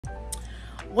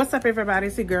What's up, everybody?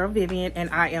 It's your girl Vivian, and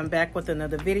I am back with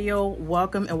another video.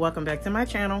 Welcome and welcome back to my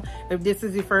channel. If this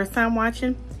is your first time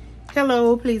watching,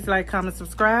 hello. Please like, comment,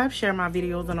 subscribe, share my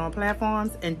videos on all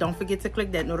platforms, and don't forget to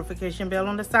click that notification bell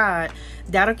on the side.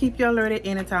 That'll keep you alerted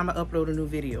anytime I upload a new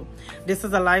video. This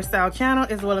is a lifestyle channel,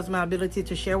 as well as my ability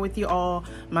to share with you all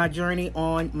my journey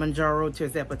on Manjaro to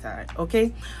Zepatide.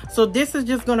 Okay, so this is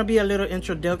just going to be a little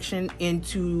introduction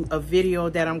into a video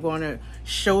that I'm going to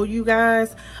show you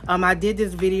guys. I did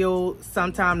this video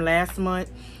sometime last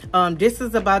month. This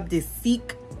is about the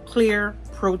Seeq Clear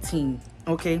Protein.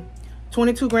 Okay,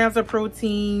 22 grams of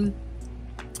protein,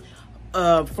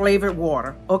 flavored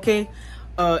water. Okay,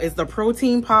 it's the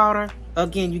protein powder.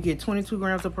 Again, you get 22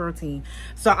 grams of protein.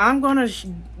 So I'm gonna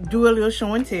do a little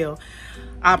show and tell.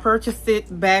 I purchased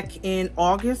it back in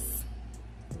August,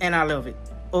 and I love it.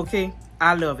 Okay,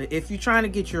 I love it. If you're trying to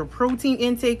get your protein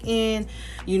intake in,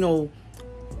 you know,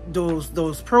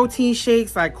 those protein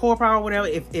shakes like core power, whatever,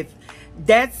 if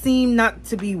that seemed not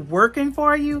to be working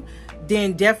for you,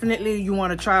 then definitely you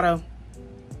want to try to,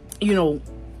 you know,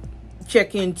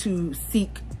 check into Seeq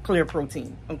Clear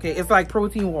Protein. Okay, it's like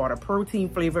protein water, protein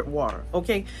flavored water.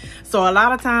 Okay, so a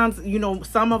lot of times, you know,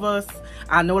 some of us,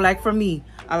 I know, like for me,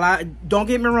 don't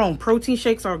get me wrong, protein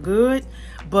shakes are good,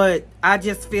 but I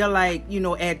just feel like, you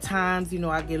know, at times, you know,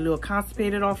 I get a little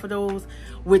constipated off of those.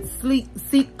 With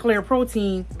Seeq Clear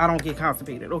Protein, I don't get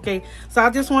constipated. Okay, so I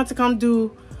just want to come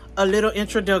do a little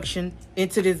introduction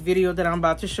into this video that I'm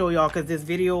about to show y'all, because this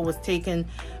video was taken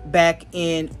back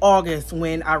in August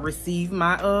when I received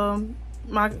my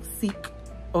my Seeq.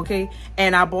 Okay,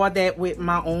 and I bought that with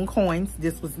my own coins.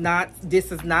 This is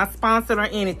not sponsored or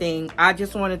anything. I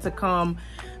just wanted to come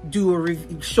do a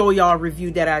review, show y'all a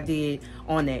review that I did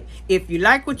on that. If you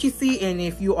like what you see, and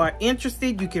if you are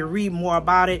interested, you can read more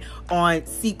about it on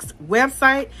Seeq's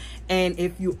website. And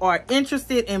if you are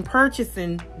interested in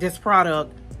purchasing this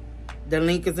product, the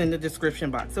link is in the description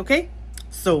box. Okay,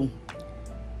 so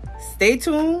stay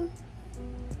tuned,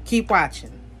 keep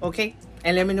watching. Okay,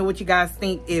 and let me know what you guys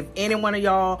think. If any one of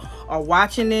y'all are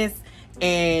watching this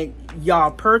and y'all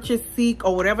purchase Seeq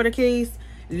or whatever the case,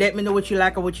 let me know what you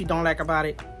like or what you don't like about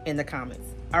it in the comments.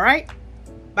 All right,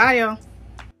 bye y'all.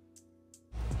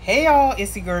 Hey y'all,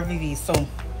 it's your girl Vivi. So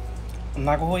I'm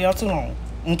not gonna hold y'all too long.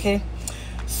 Okay,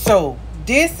 so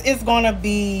this is gonna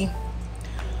be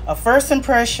a first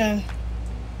impression,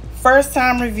 first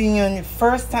time reviewing,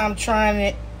 first time trying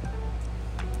it.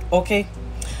 Okay,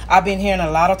 I've been hearing a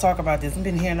lot of talk about this. I've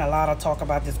been hearing a lot of talk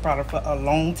about this product for a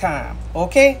long time.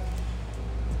 Okay,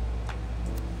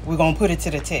 we're gonna put it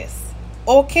to the test.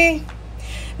 Okay,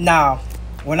 now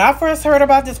when I first heard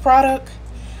about this product,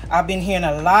 I've been hearing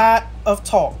a lot of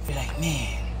talk. Be like,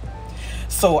 man.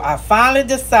 So I finally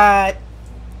decide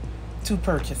to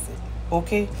purchase it.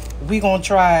 Okay, we're gonna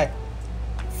try it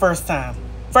first time.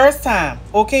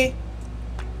 Okay,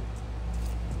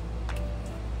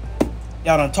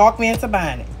 y'all done talk me into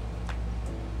buying it.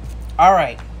 All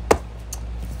right,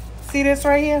 see this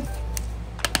right here?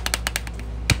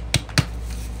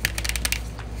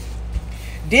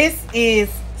 This is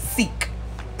Seeq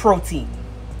Protein,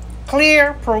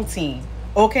 Clear Protein.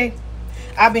 Okay,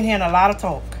 I've been hearing a lot of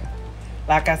talk,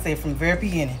 like I said, from the very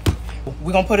beginning.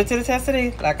 We're gonna put it to the test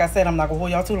today. Like I said, I'm not gonna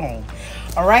hold y'all too long.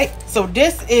 All right, so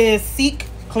this is Seeq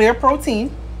Clear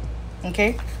Protein.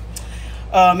 Okay,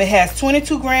 it has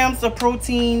 22 grams of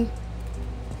protein,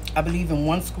 I believe, in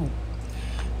 1 scoop.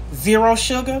 0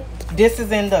 sugar. This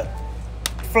is in the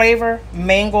flavor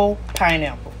mango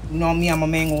pineapple. You know me, I'm a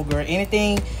mango girl.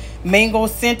 Anything mango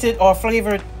scented or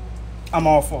flavored, I'm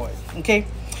all for it. Okay,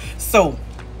 so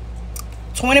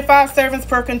 25 servings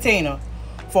per container.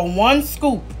 For 1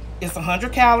 scoop, it's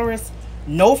 100 calories,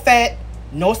 no fat,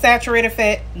 no saturated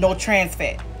fat, no trans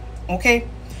fat. Okay,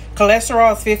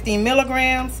 cholesterol is 15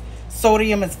 milligrams,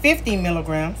 sodium is 15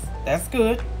 milligrams. That's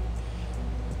good.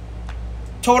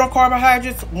 Total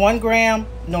carbohydrates 1 gram,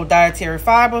 no dietary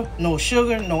fiber, no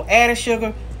sugar, no added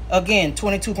sugar. Again,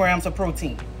 22 grams of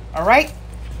protein. All right,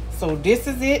 so this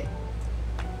is it.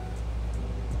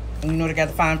 And you know they got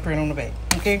the fine print on the back.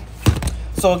 Okay,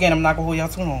 so again, I'm not gonna hold y'all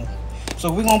too long.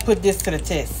 So we're gonna put this to the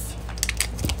test.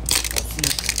 Let's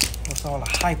see what's all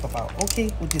the hype about. Okay,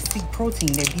 with this Seeq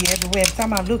Protein, they be everywhere. Every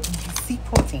time I look, you see Seeq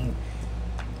Protein.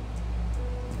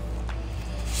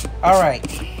 All right,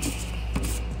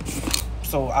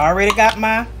 so I already got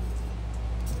my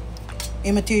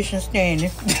imitation standing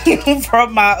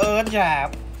from my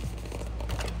job.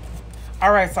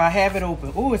 All right, so I have it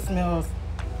open. Oh, it smells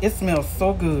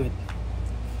so good.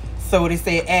 So they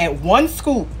say add 1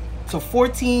 scoop to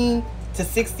 14 to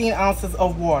 16 ounces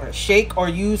of water. Shake or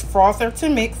use frother to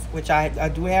mix, which I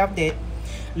do have that.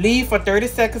 Leave for 30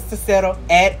 seconds to settle.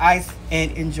 Add ice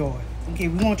and enjoy. Okay,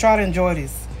 we're gonna try to enjoy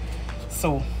this.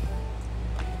 So,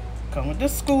 come with the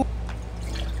scoop.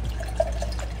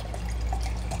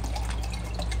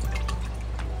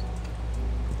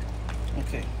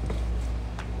 Okay.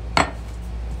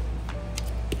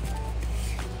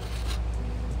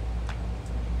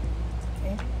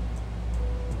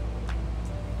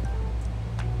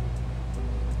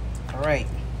 All right.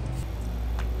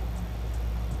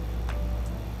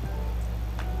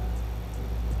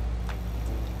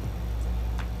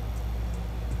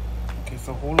 Okay,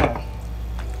 so hold on.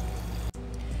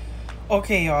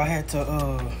 Okay, y'all, I had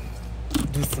to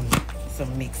do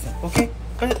some mixing. Okay,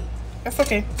 but that's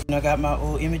okay. I got my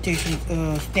old imitation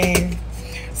stand.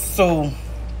 So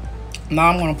now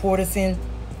I'm gonna pour this in.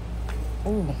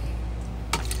 Ooh.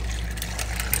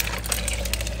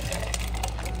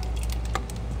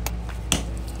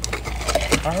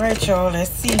 All right, y'all, let's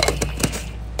see.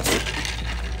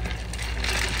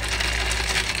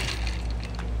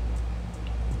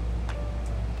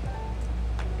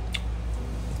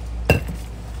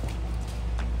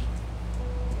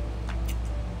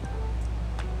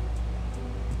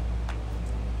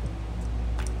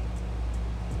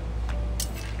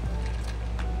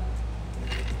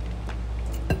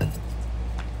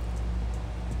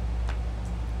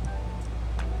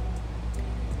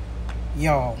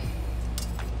 Y'all,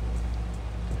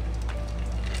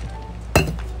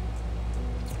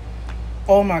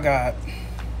 oh my God,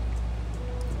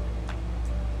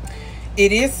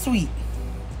 it is sweet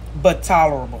but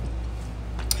tolerable.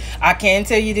 I can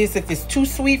tell you this, if it's too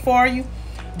sweet for you,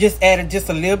 just add just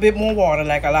a little bit more water,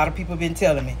 like a lot of people have been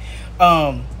telling me.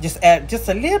 Just add just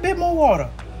a little bit more water,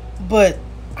 but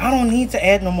I don't need to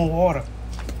add no more water.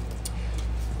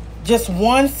 Just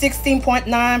one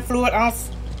 16.9 fluid ounce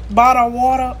bottle of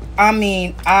water. I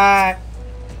mean,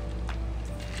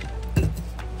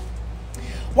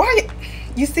 why?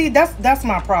 You see, that's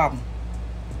my problem.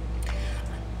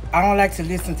 I don't like to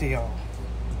listen to y'all.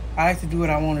 I like to do what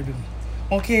I want to do.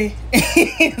 Okay?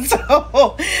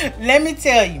 So, let me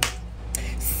tell you.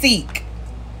 Seeq.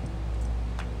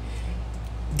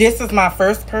 This is my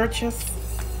first purchase.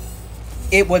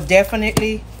 It will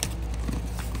definitely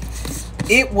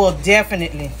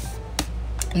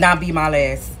not be my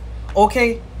last.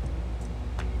 Okay?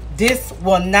 This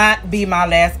will not be my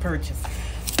last purchase.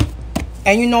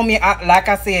 And you know me, like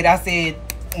I said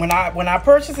when I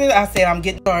purchased it, I said I'm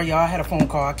getting sorry, y'all. I had a phone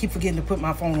call. I keep forgetting to put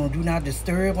my phone on do not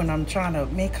disturb when I'm trying to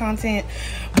make content.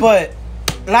 But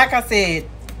like I said,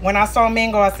 when I saw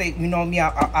mango, I said, you know me,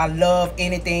 I love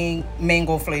anything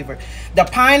mango flavored. The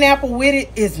pineapple with it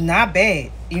is not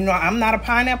bad. You know, I'm not a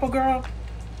pineapple girl.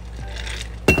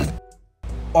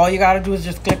 All you gotta do is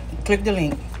just click the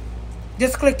link.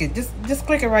 Just click it. Just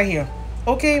click it right here.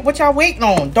 Okay? What y'all waiting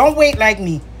on? Don't wait like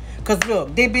me. Cause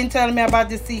look, they've been telling me about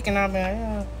this Seeq and I'm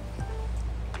like,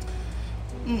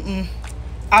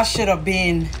 I should have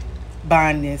been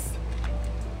buying this.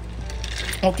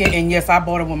 Okay, and yes, I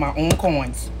bought it with my own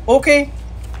coins. Okay?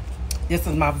 This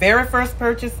is my very first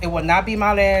purchase. It will not be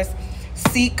my last.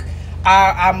 Seeq,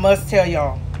 I must tell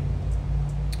y'all,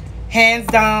 hands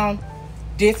down,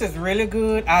 this is really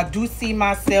good. I do see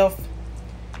myself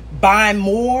buying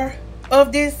more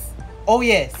of this. Oh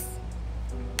yes.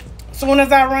 Soon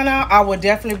as I run out, I will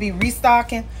definitely be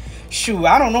restocking. Shoot,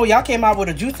 I don't know. Y'all came out with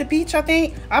a juicy peach, I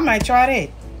think. I might try that.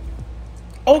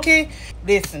 Okay.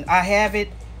 Listen, I have it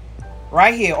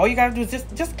right here. All you gotta do is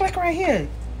just click right here.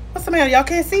 What's the matter? Y'all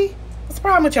can't see? What's the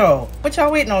problem with y'all? What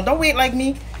y'all waiting on? Don't wait like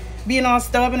me, being all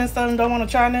stubborn and stuff and don't want to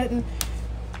try nothing.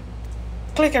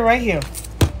 Click it right here.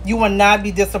 You will not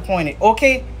be disappointed.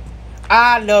 Okay?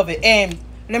 I love it. And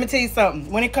let me tell you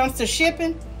something. When it comes to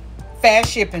shipping,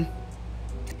 fast shipping.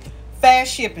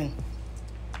 Fast shipping.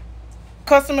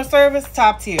 Customer service,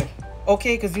 top tier.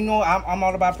 Okay? Because you know I'm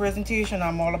all about presentation.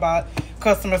 I'm all about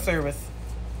customer service.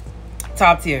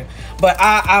 Top tier. But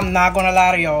I'm not going to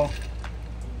lie to y'all.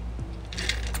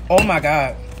 Oh my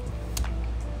God.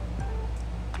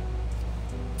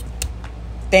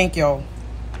 Thank y'all.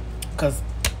 Because,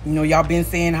 you know, y'all been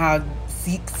saying how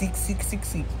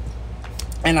Seeq.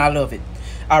 And I love it.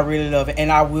 I really love it.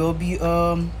 And I will be,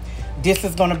 this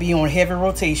is going to be on heavy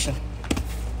rotation.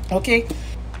 Okay?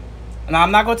 And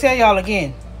I'm not going to tell y'all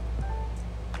again.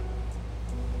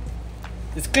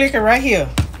 Just click it right here.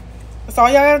 That's all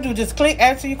y'all gotta do. Just click,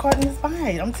 add to your cart, and it's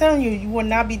fine. I'm telling you, you will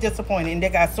not be disappointed. And they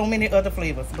got so many other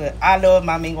flavors. But I love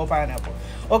my mango pineapple.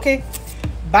 Okay?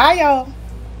 Bye, y'all.